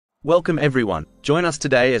Welcome everyone, join us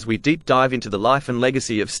today as we deep dive into the life and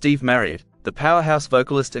legacy of Steve Marriott, the powerhouse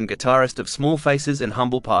vocalist and guitarist of Small Faces and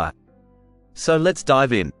Humble Pie. So let's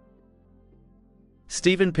dive in.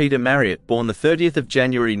 Stephen Peter Marriott, born the 30th of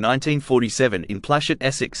January 1947 in Plashet,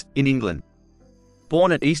 Essex, in England.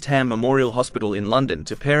 Born at East Ham Memorial Hospital in London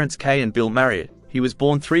to parents Kay and Bill Marriott, he was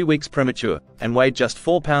born 3 weeks premature, and weighed just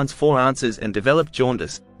 4 pounds 4 ounces and developed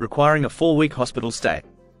jaundice, requiring a 4-week hospital stay.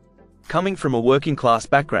 Coming from a working-class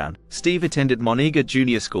background, Steve attended Moniga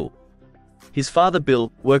Junior School. His father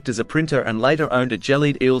Bill worked as a printer and later owned a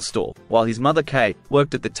jellied eels stall, while his mother Kay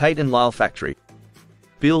worked at the Tate and Lyle factory.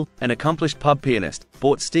 Bill, an accomplished pub pianist,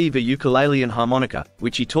 bought Steve a ukulele and harmonica,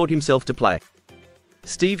 which he taught himself to play.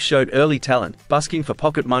 Steve showed early talent, busking for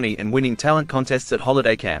pocket money and winning talent contests at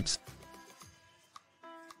holiday camps.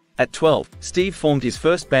 At 12, Steve formed his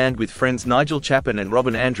first band with friends Nigel Chapin and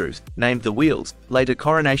Robin Andrews, named The Wheels, later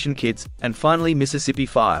Coronation Kids, and finally Mississippi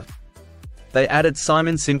 5. They added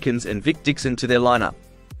Simon Simpkins and Vic Dixon to their lineup.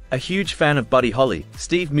 A huge fan of Buddy Holly,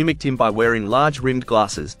 Steve mimicked him by wearing large rimmed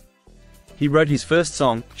glasses. He wrote his first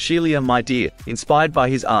song, Sheila My Dear, inspired by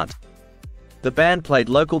his aunt. The band played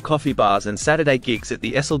local coffee bars and Saturday gigs at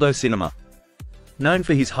the Eseldo Cinema. Known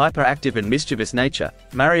for his hyperactive and mischievous nature,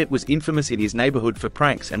 Marriott was infamous in his neighborhood for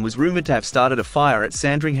pranks and was rumored to have started a fire at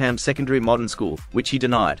Sandringham Secondary Modern School, which he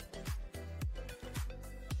denied.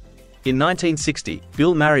 In 1960,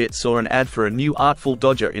 Bill Marriott saw an ad for a new Artful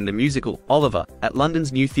Dodger in the musical, Oliver, at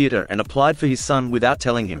London's New Theatre and applied for his son without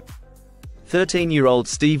telling him. 13-year-old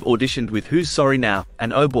Steve auditioned with Who's Sorry Now,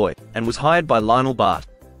 and Oh Boy, and was hired by Lionel Bart.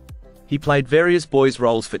 He played various boys'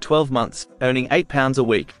 roles for 12 months, earning £8 a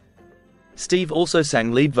week. Steve also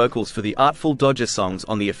sang lead vocals for the Artful Dodger songs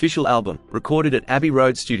on the official album, recorded at Abbey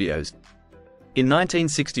Road Studios. In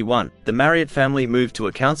 1961, the Marriott family moved to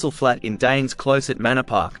a council flat in Danes Close at Manor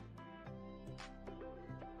Park.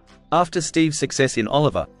 After Steve's success in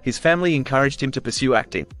Oliver, his family encouraged him to pursue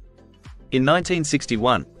acting. In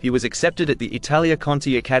 1961, he was accepted at the Italia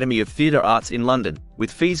Conti Academy of Theatre Arts in London, with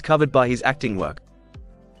fees covered by his acting work.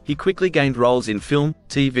 He quickly gained roles in film,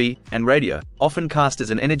 TV, and radio, often cast as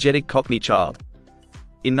an energetic Cockney child.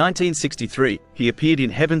 In 1963, he appeared in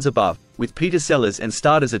Heavens Above, with Peter Sellers and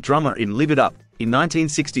starred as a drummer in Live It Up, in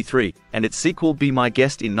 1963, and its sequel Be My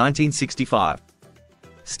Guest in 1965.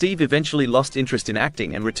 Steve eventually lost interest in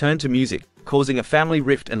acting and returned to music, causing a family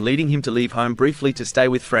rift and leading him to leave home briefly to stay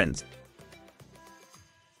with friends.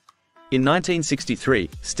 In 1963,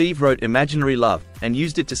 Steve wrote Imaginary Love, and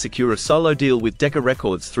used it to secure a solo deal with Decca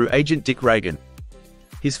Records through agent Dick Reagan.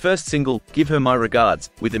 His first single, Give Her My Regards,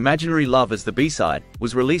 with Imaginary Love as the B-side,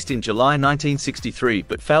 was released in July 1963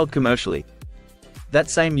 but failed commercially. That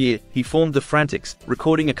same year, he formed The Frantics,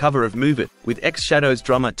 recording a cover of Move It, with ex-Shadows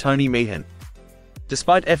drummer Tony Meehan.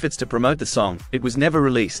 Despite efforts to promote the song, it was never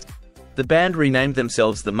released. The band renamed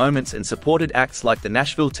themselves The Moments and supported acts like the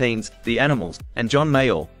Nashville Teens, The Animals, and John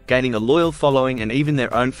Mayall, gaining a loyal following and even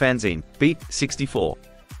their own fanzine, Beat 64.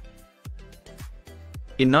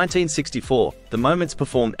 In 1964, The Moments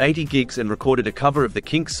performed 80 gigs and recorded a cover of the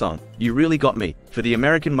Kinks song, You Really Got Me, for the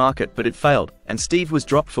American market, but it failed, and Steve was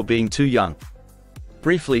dropped for being too young.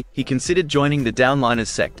 Briefly, he considered joining the Downliners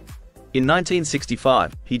sect. In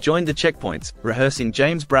 1965, he joined the Checkpoints, rehearsing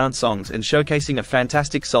James Brown songs and showcasing a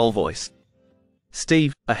fantastic soul voice.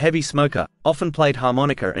 Steve, a heavy smoker, often played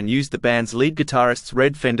harmonica and used the band's lead guitarist's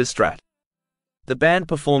red Fender Strat. The band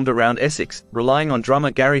performed around Essex, relying on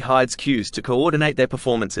drummer Gary Hyde's cues to coordinate their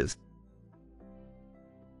performances.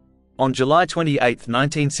 On July 28,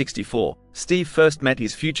 1964, Steve first met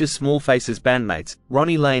his future Small Faces bandmates,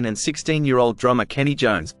 Ronnie Lane and 16-year-old drummer Kenny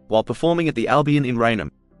Jones, while performing at the Albion in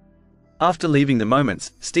Raynham. After leaving The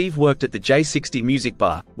Moments, Steve worked at the J60 Music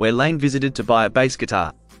Bar, where Lane visited to buy a bass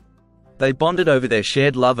guitar. They bonded over their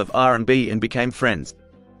shared love of R&B and became friends.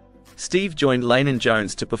 Steve joined Lane and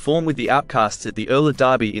Jones to perform with the Outcasts at the Earl of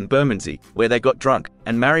Derby in Bermondsey, where they got drunk,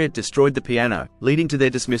 and Marriott destroyed the piano, leading to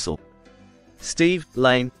their dismissal. Steve,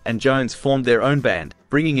 Lane, and Jones formed their own band,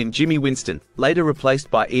 bringing in Jimmy Winston, later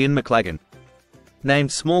replaced by Ian McLagan.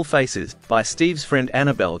 Named Small Faces, by Steve's friend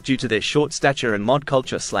Annabelle due to their short stature and mod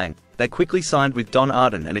culture slang, they quickly signed with Don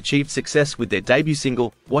Arden and achieved success with their debut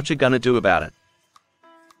single, What You Gonna Do About It.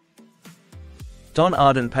 Don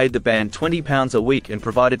Arden paid the band £20 a week and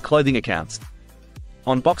provided clothing accounts.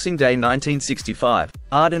 On Boxing Day 1965,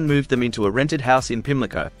 Arden moved them into a rented house in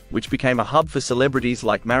Pimlico, which became a hub for celebrities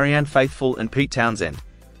like Marianne Faithfull and Pete Townsend.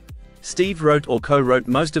 Steve wrote or co-wrote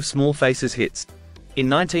most of Small Faces' hits. In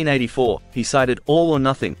 1984, he cited All or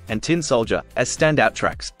Nothing and Tin Soldier as standout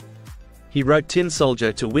tracks. He wrote Tin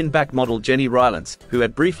Soldier to win back model Jenny Rylance, who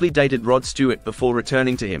had briefly dated Rod Stewart before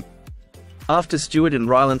returning to him. After Stewart and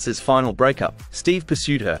Rylance's final breakup, Steve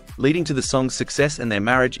pursued her, leading to the song's success and their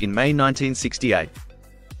marriage in May 1968.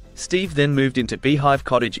 Steve then moved into Beehive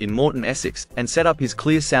Cottage in Morton, Essex, and set up his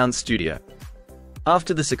Clear Sounds studio.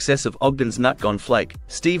 After the success of Ogden's Nut Gone Flake,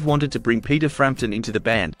 Steve wanted to bring Peter Frampton into the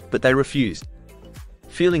band, but they refused.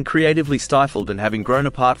 Feeling creatively stifled and having grown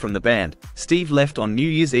apart from the band, Steve left on New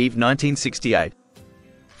Year's Eve 1968.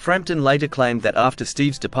 Frampton later claimed that after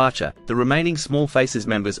Steve's departure, the remaining Small Faces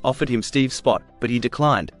members offered him Steve's spot, but he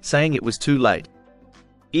declined, saying it was too late.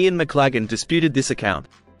 Ian McLagan disputed this account.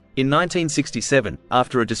 In 1967,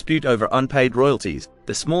 after a dispute over unpaid royalties,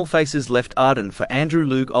 the Small Faces left Arden for Andrew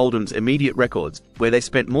Loog Oldham's Immediate Records, where they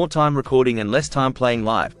spent more time recording and less time playing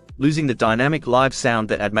live, losing the dynamic live sound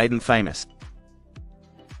that had made them famous.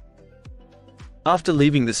 After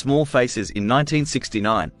leaving the Small Faces in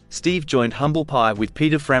 1969, Steve joined Humble Pie with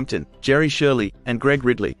Peter Frampton, Jerry Shirley, and Greg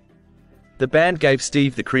Ridley. The band gave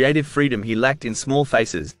Steve the creative freedom he lacked in Small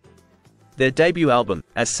Faces. Their debut album,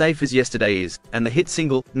 As Safe as Yesterday Is, and the hit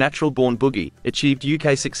single, Natural Born Boogie, achieved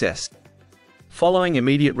UK success. Following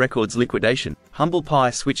Immediate Records' liquidation, Humble Pie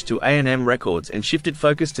switched to A&M Records and shifted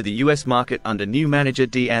focus to the US market under new manager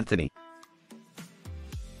D. Anthony.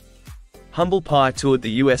 Humble Pie toured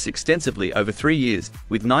the US extensively over 3 years,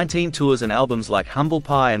 with 19 tours and albums like Humble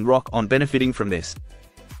Pie and Rock On benefiting from this.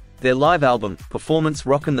 Their live album, Performance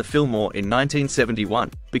Rockin' the Fillmore in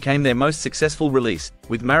 1971, became their most successful release,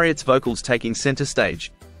 with Marriott's vocals taking center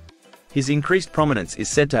stage. His increased prominence is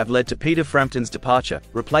said to have led to Peter Frampton's departure,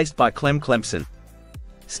 replaced by Clem Clempson.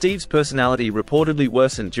 Steve's personality reportedly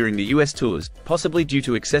worsened during the US tours, possibly due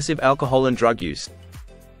to excessive alcohol and drug use.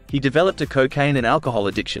 He developed a cocaine and alcohol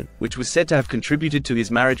addiction, which was said to have contributed to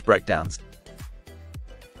his marriage breakdowns.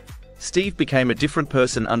 Steve became a different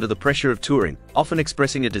person under the pressure of touring, often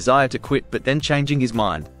expressing a desire to quit but then changing his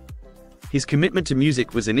mind. His commitment to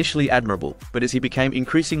music was initially admirable, but as he became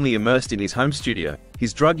increasingly immersed in his home studio,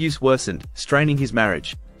 his drug use worsened, straining his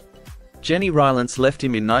marriage. Jenny Rylance left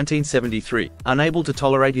him in 1973, unable to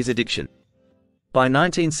tolerate his addiction. By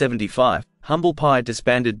 1975, Humble Pie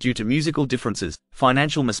disbanded due to musical differences,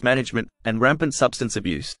 financial mismanagement, and rampant substance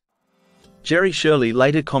abuse. Jerry Shirley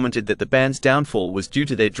later commented that the band's downfall was due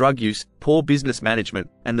to their drug use, poor business management,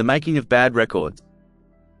 and the making of bad records.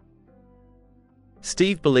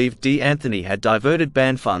 Steve believed D. Anthony had diverted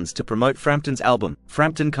band funds to promote Frampton's album,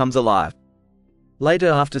 Frampton Comes Alive. Later,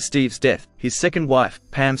 after Steve's death, his second wife,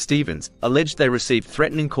 Pam Stevens, alleged they received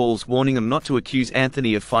threatening calls warning them not to accuse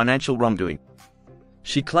Anthony of financial wrongdoing.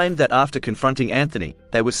 She claimed that after confronting Anthony,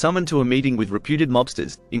 they were summoned to a meeting with reputed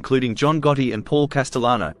mobsters, including John Gotti and Paul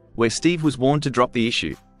Castellano, where Steve was warned to drop the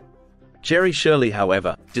issue. Jerry Shirley,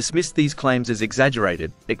 however, dismissed these claims as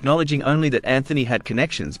exaggerated, acknowledging only that Anthony had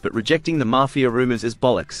connections but rejecting the mafia rumors as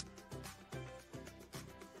bollocks.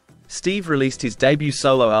 Steve released his debut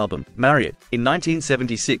solo album, Marriott, in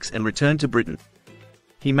 1976 and returned to Britain.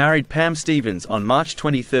 He married Pam Stevens on March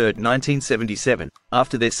 23, 1977,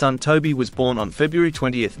 after their son Toby was born on February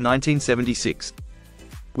 20, 1976.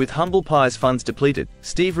 With Humble Pie's funds depleted,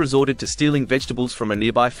 Steve resorted to stealing vegetables from a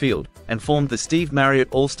nearby field, and formed the Steve Marriott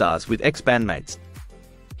All-Stars with ex-bandmates.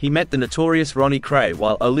 He met the notorious Ronnie Cray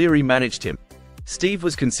while O'Leary managed him. Steve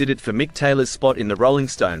was considered for Mick Taylor's spot in the Rolling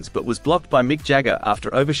Stones but was blocked by Mick Jagger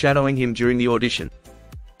after overshadowing him during the audition.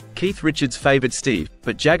 Keith Richards favored Steve,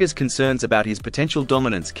 but Jagger's concerns about his potential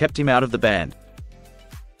dominance kept him out of the band.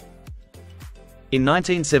 In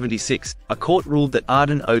 1976, a court ruled that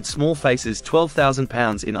Arden owed Small Faces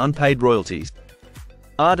 £12,000 in unpaid royalties.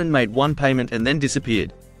 Arden made one payment and then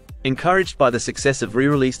disappeared. Encouraged by the success of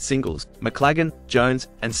re-released singles, McLagan, Jones,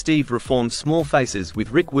 and Steve reformed Small Faces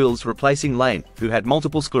with Rick Wills replacing Lane, who had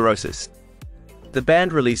multiple sclerosis. The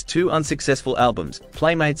band released two unsuccessful albums,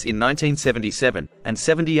 Playmates in 1977, and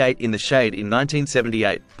 78 in the Shade in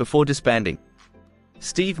 1978, before disbanding.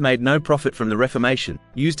 Steve made no profit from the reformation,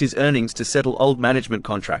 used his earnings to settle old management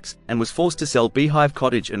contracts, and was forced to sell Beehive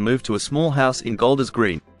Cottage and move to a small house in Golders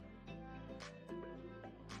Green.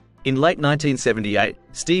 In late 1978,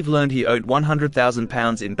 Steve learned he owed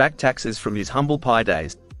 £100,000 in back taxes from his Humble Pie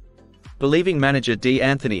days. Believing manager D.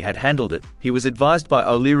 Anthony had handled it, he was advised by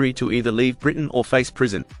O'Leary to either leave Britain or face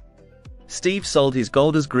prison. Steve sold his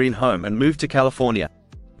Golders Green home and moved to California.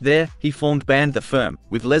 There, he formed band The Firm,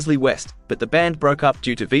 with Leslie West, but the band broke up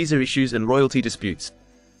due to visa issues and royalty disputes.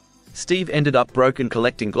 Steve ended up broke and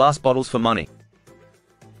collecting glass bottles for money.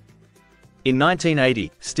 In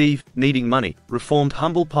 1980, Steve, needing money, reformed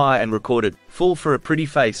Humble Pie and recorded Fool for a Pretty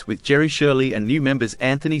Face with Jerry Shirley and new members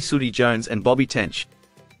Anthony Sooty Jones and Bobby Tench.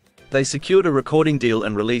 They secured a recording deal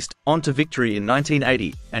and released On to Victory in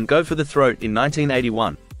 1980 and Go for the Throat in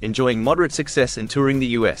 1981, enjoying moderate success and touring the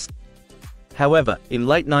US. However, in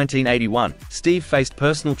late 1981, Steve faced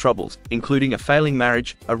personal troubles, including a failing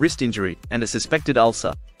marriage, a wrist injury, and a suspected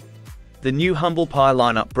ulcer. The new Humble Pie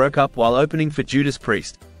lineup broke up while opening for Judas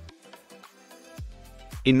Priest.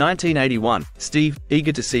 In 1981, Steve,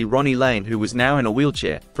 eager to see Ronnie Lane, who was now in a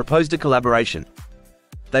wheelchair, proposed a collaboration.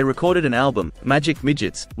 They recorded an album, Magic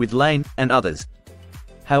Midgets, with Lane and others.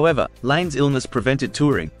 However, Lane's illness prevented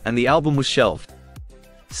touring, and the album was shelved.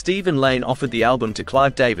 Steve and Lane offered the album to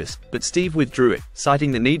Clive Davis, but Steve withdrew it,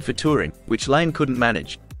 citing the need for touring, which Lane couldn't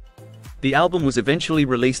manage. The album was eventually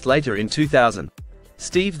released later in 2000.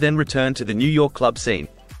 Steve then returned to the New York club scene.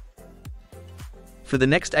 For the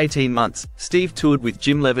next 18 months, Steve toured with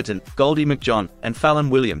Jim Levitan, Goldie McJohn, and Fallon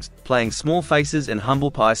Williams, playing Small Faces and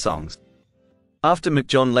Humble Pie songs. After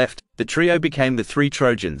McJohn left, the trio became the Three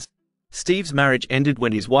Trojans. Steve's marriage ended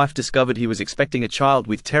when his wife discovered he was expecting a child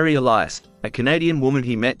with Terry Elias, a Canadian woman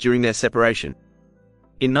he met during their separation.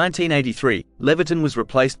 In 1983, Levitan was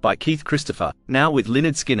replaced by Keith Christopher, now with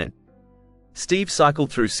Lynyrd Skynyrd. Steve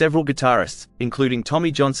cycled through several guitarists, including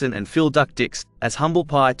Tommy Johnson and Phil Duck Dix, as Humble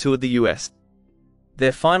Pie toured the US.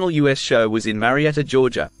 Their final US show was in Marietta,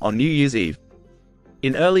 Georgia, on New Year's Eve.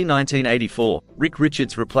 In early 1984, Rick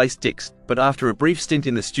Richards replaced Dix, but after a brief stint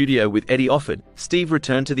in the studio with Eddie Offord, Steve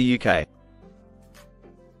returned to the UK.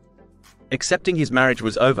 Accepting his marriage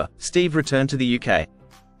was over, Steve returned to the UK.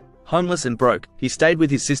 Homeless and broke, he stayed with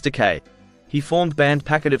his sister Kay. He formed band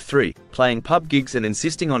Packet of Three, playing pub gigs and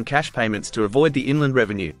insisting on cash payments to avoid the inland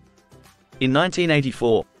revenue. In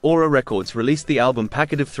 1984, Aura Records released the album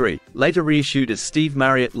Packet of Three, later reissued as Steve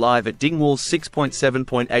Marriott Live at Dingwall's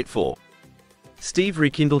 6.7.84. Steve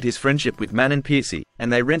rekindled his friendship with Manon Piercy,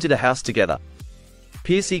 and they rented a house together.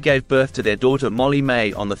 Piercy gave birth to their daughter Molly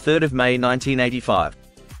May on the 3rd of May 1985.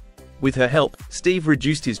 With her help, Steve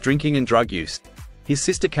reduced his drinking and drug use. His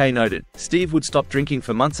sister Kay noted, Steve would stop drinking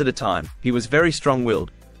for months at a time, he was very strong-willed.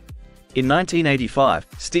 In 1985,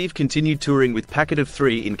 Steve continued touring with Packet of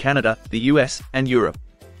Three in Canada, the US, and Europe.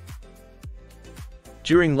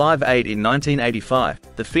 During Live Aid in 1985,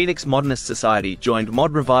 the Phoenix Modernist Society joined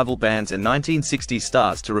mod revival bands and 1960s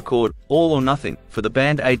stars to record All or Nothing for the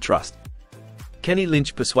Band Aid Trust. Kenny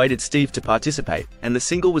Lynch persuaded Steve to participate, and the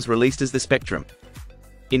single was released as The Spectrum.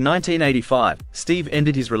 In 1985, Steve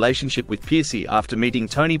ended his relationship with Piercy after meeting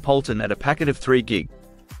Tony Polton at a Packet of Three gig.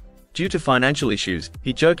 Due to financial issues,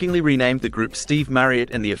 he jokingly renamed the group Steve Marriott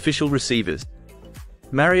and the Official Receivers.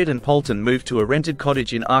 Marriott and Polton moved to a rented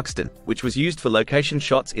cottage in Arkston, which was used for location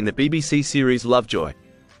shots in the BBC series Lovejoy.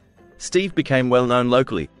 Steve became well known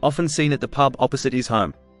locally, often seen at the pub opposite his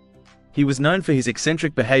home. He was known for his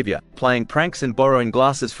eccentric behavior, playing pranks and borrowing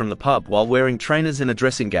glasses from the pub while wearing trainers and a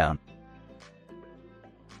dressing gown.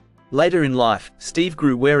 Later in life, Steve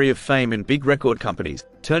grew wary of fame and big record companies,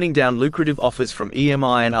 turning down lucrative offers from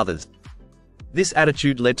EMI and others. This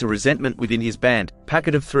attitude led to resentment within his band,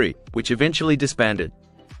 Packet of Three, which eventually disbanded.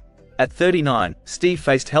 At 39, Steve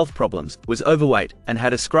faced health problems, was overweight, and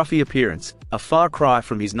had a scruffy appearance, a far cry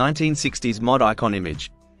from his 1960s mod icon image.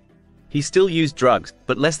 He still used drugs,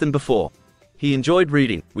 but less than before. He enjoyed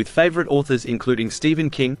reading, with favorite authors including Stephen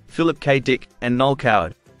King, Philip K. Dick, and Noel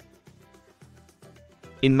Coward.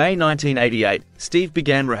 In May 1988, Steve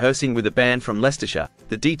began rehearsing with a band from Leicestershire,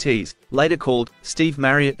 the DTs, later called Steve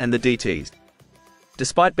Marriott and the DTs.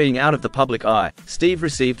 Despite being out of the public eye, Steve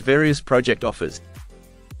received various project offers.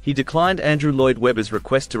 He declined Andrew Lloyd Webber's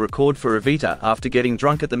request to record for Evita after getting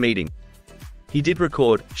drunk at the meeting. He did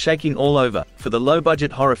record Shaking All Over for the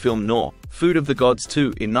low-budget horror film Gnaw, Food of the Gods 2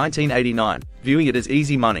 in 1989, viewing it as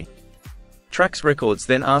easy money. Trax Records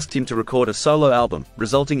then asked him to record a solo album,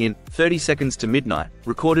 resulting in 30 Seconds to Midnight,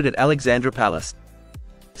 recorded at Alexandra Palace.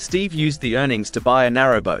 Steve used the earnings to buy a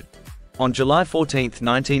narrowboat. On July 14,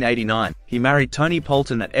 1989, he married Tony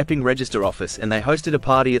Polton at Epping Register Office and they hosted a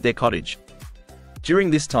party at their cottage.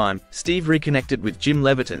 During this time, Steve reconnected with Jim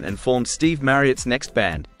Levitan and formed Steve Marriott's next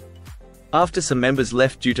band. After some members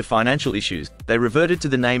left due to financial issues, they reverted to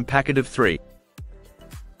the name Packet of Three.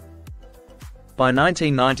 By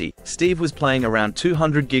 1990, Steve was playing around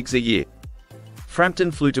 200 gigs a year.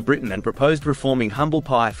 Frampton flew to Britain and proposed reforming Humble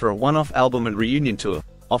Pie for a one-off album and reunion tour,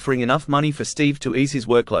 offering enough money for Steve to ease his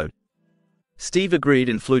workload. Steve agreed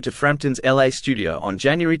and flew to Frampton's LA studio on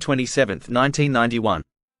January 27, 1991.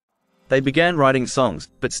 They began writing songs,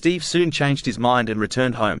 but Steve soon changed his mind and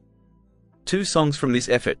returned home. Two songs from this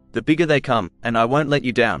effort, The Bigger They Come, and I Won't Let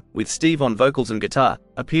You Down, with Steve on vocals and guitar,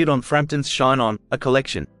 appeared on Frampton's Shine On, a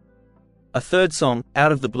collection. A third song,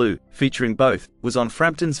 Out of the Blue, featuring both, was on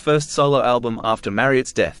Frampton's first solo album after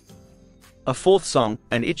Marriott's death. A fourth song,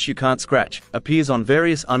 An Itch You Can't Scratch, appears on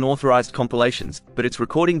various unauthorized compilations, but its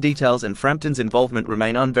recording details and Frampton's involvement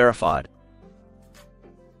remain unverified.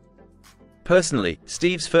 Personally,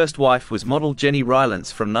 Steve's first wife was model Jenny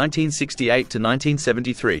Rylance from 1968 to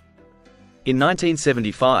 1973. In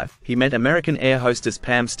 1975, he met American air hostess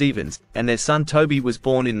Pam Stevens, and their son Toby was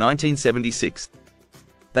born in 1976.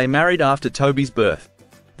 They married after Toby's birth.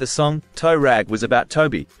 The song, "Toe Rag," was about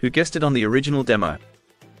Toby, who guested on the original demo.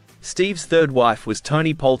 Steve's third wife was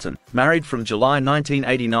Toni Polton, married from July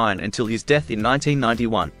 1989 until his death in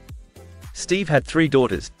 1991. Steve had 3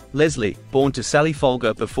 daughters: Leslie, born to Sally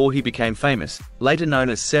Folger before he became famous, later known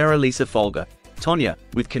as Sarah Lisa Folger; Tonya,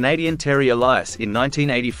 with Canadian Terry Elias in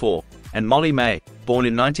 1984; and Molly May, born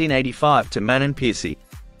in 1985 to Manon Piercy.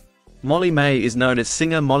 Molly May is known as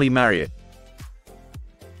singer Molly Marriott.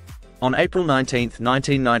 On April 19,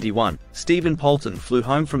 1991, Steve and Polton flew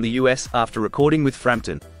home from the US after recording with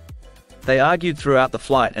Frampton. They argued throughout the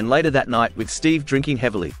flight and later that night, with Steve drinking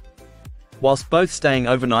heavily. Whilst both staying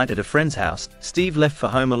overnight at a friend's house, Steve left for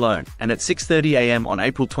home alone, and at 6:30 a.m. on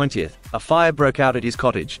April 20th, a fire broke out at his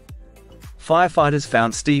cottage. Firefighters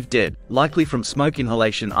found Steve dead, likely from smoke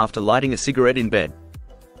inhalation after lighting a cigarette in bed.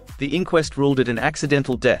 The inquest ruled it an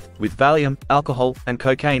accidental death, with Valium, alcohol, and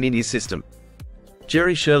cocaine in his system.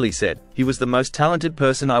 Jerry Shirley said, "He was the most talented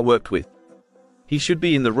person I worked with. He should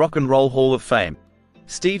be in the Rock and Roll Hall of Fame."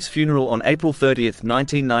 Steve's funeral on April 30,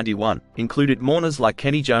 1991, included mourners like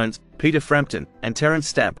Kenny Jones, Peter Frampton, and Terence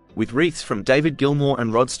Stamp, with wreaths from David Gilmour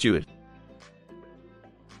and Rod Stewart.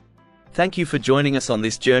 Thank you for joining us on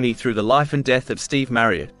this journey through the life and death of Steve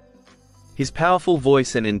Marriott. His powerful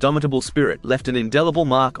voice and indomitable spirit left an indelible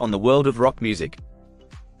mark on the world of rock music.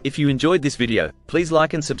 If you enjoyed this video, please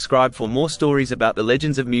like and subscribe for more stories about the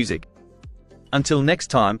legends of music. Until next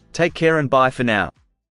time, take care and bye for now.